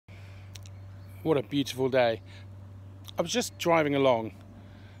What a beautiful day. I was just driving along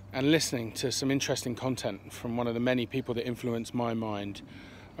and listening to some interesting content from one of the many people that influence my mind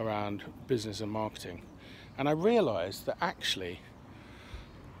around business and marketing. And I realized that actually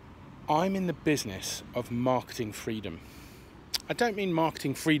I'm in the business of marketing freedom. I don't mean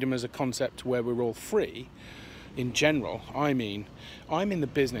marketing freedom as a concept where we're all free in general. I mean, I'm in the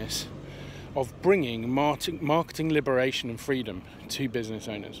business of bringing marketing liberation and freedom to business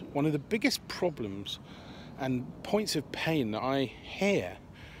owners. One of the biggest problems and points of pain that I hear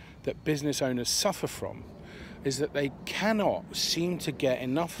that business owners suffer from is that they cannot seem to get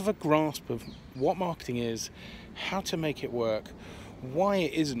enough of a grasp of what marketing is, how to make it work, why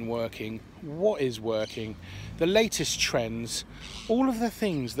it isn't working, what is working, the latest trends, all of the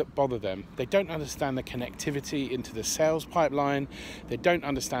things that bother them. They don't understand the connectivity into the sales pipeline. They don't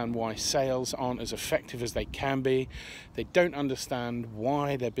understand why sales aren't as effective as they can be. They don't understand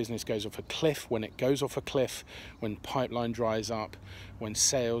why their business goes off a cliff when it goes off a cliff, when pipeline dries up, when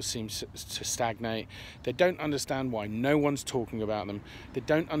sales seems to stagnate. They don't understand why no one's talking about them. They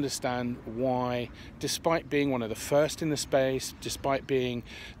don't understand why, despite being one of the first in the space, despite being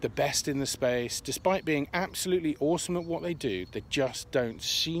the best in the space, despite being absolutely awesome at what they do, they just don't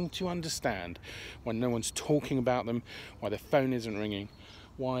seem to understand when no one's talking about them, why their phone isn't ringing,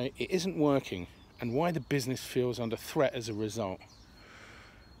 why it isn't working, and why the business feels under threat as a result.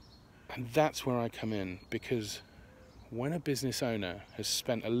 And that's where I come in, because when a business owner has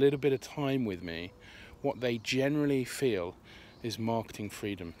spent a little bit of time with me, what they generally feel is marketing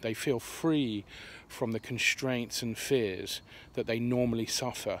freedom. They feel free from the constraints and fears that they normally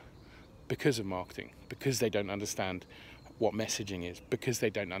suffer because of marketing, because they don't understand what messaging is, because they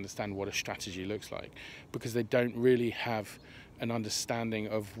don't understand what a strategy looks like, because they don't really have an understanding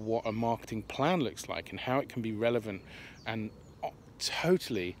of what a marketing plan looks like and how it can be relevant and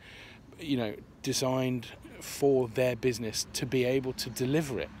totally, designed for their business to be able to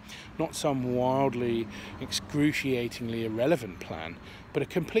deliver it. Not some wildly, excruciatingly irrelevant plan, but a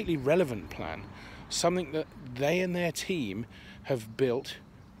completely relevant plan. Something that they and their team have built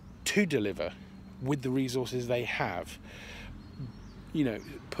to deliver with the resources they have.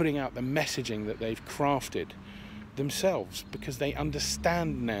 Putting out the messaging that they've crafted themselves, because they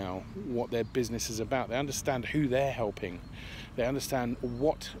understand now what their business is about. They understand who they're helping. They understand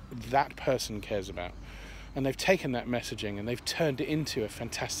what that person cares about. And they've taken that messaging and they've turned it into a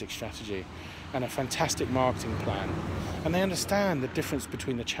fantastic strategy and a fantastic marketing plan. And they understand the difference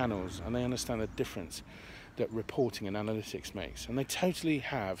between the channels, and they understand the difference that reporting and analytics makes. And they totally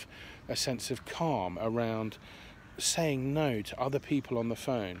have a sense of calm around saying no to other people on the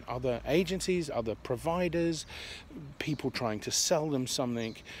phone, other agencies, other providers, people trying to sell them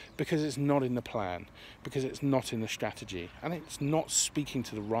something, because it's not in the plan, because it's not in the strategy, and it's not speaking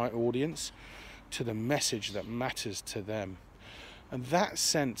to the right audience, to the message that matters to them. And that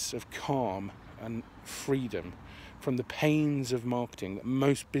sense of calm and freedom from the pains of marketing that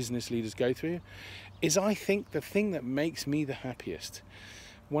most business leaders go through is, I think, the thing that makes me the happiest.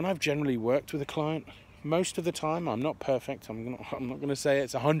 When I've generally worked with a client, most of the time, I'm not perfect, I'm not going to say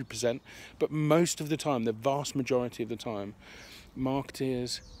it's 100%, but most of the time, the vast majority of the time,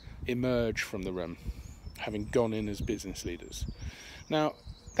 marketers emerge from the room, having gone in as business leaders. Now,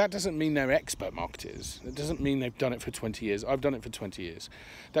 that doesn't mean they're expert marketers. It doesn't mean they've done it for 20 years. I've done it for 20 years.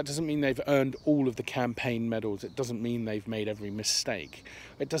 That doesn't mean they've earned all of the campaign medals. It doesn't mean they've made every mistake.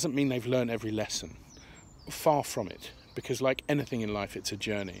 It doesn't mean they've learned every lesson. Far from it, because like anything in life, it's a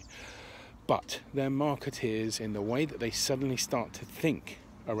journey. But they're marketeers in the way that they suddenly start to think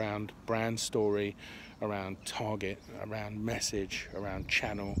around brand story, around target, around message, around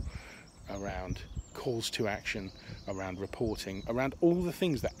channel, around calls to action, around reporting, around all the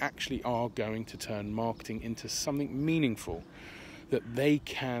things that actually are going to turn marketing into something meaningful that they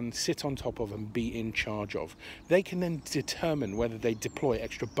can sit on top of and be in charge of. They can then determine whether they deploy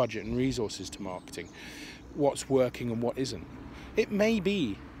extra budget and resources to marketing, what's working and what isn't. It may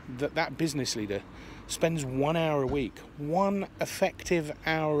be that business leader spends 1 hour a week, one effective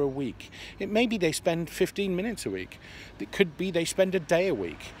hour a week. It may be they spend 15 minutes a week. It could be they spend a day a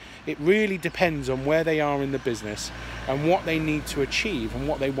week. It really depends on where they are in the business and what they need to achieve and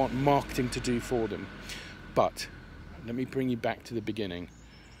what they want marketing to do for them. But let me bring you back to the beginning.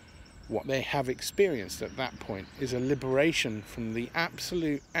 What they have experienced at that point is a liberation from the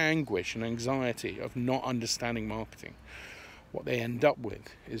absolute anguish and anxiety of not understanding marketing. What they end up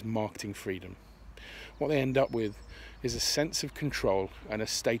with is marketing freedom. What they end up with is a sense of control and a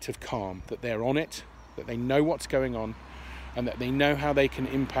state of calm, that they're on it, that they know what's going on, and that they know how they can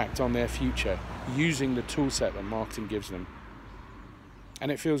impact on their future using the tool set that marketing gives them.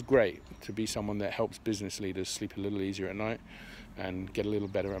 And it feels great to be someone that helps business leaders sleep a little easier at night and get a little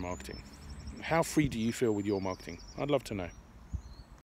better at marketing. How free do you feel with your marketing? I'd love to know.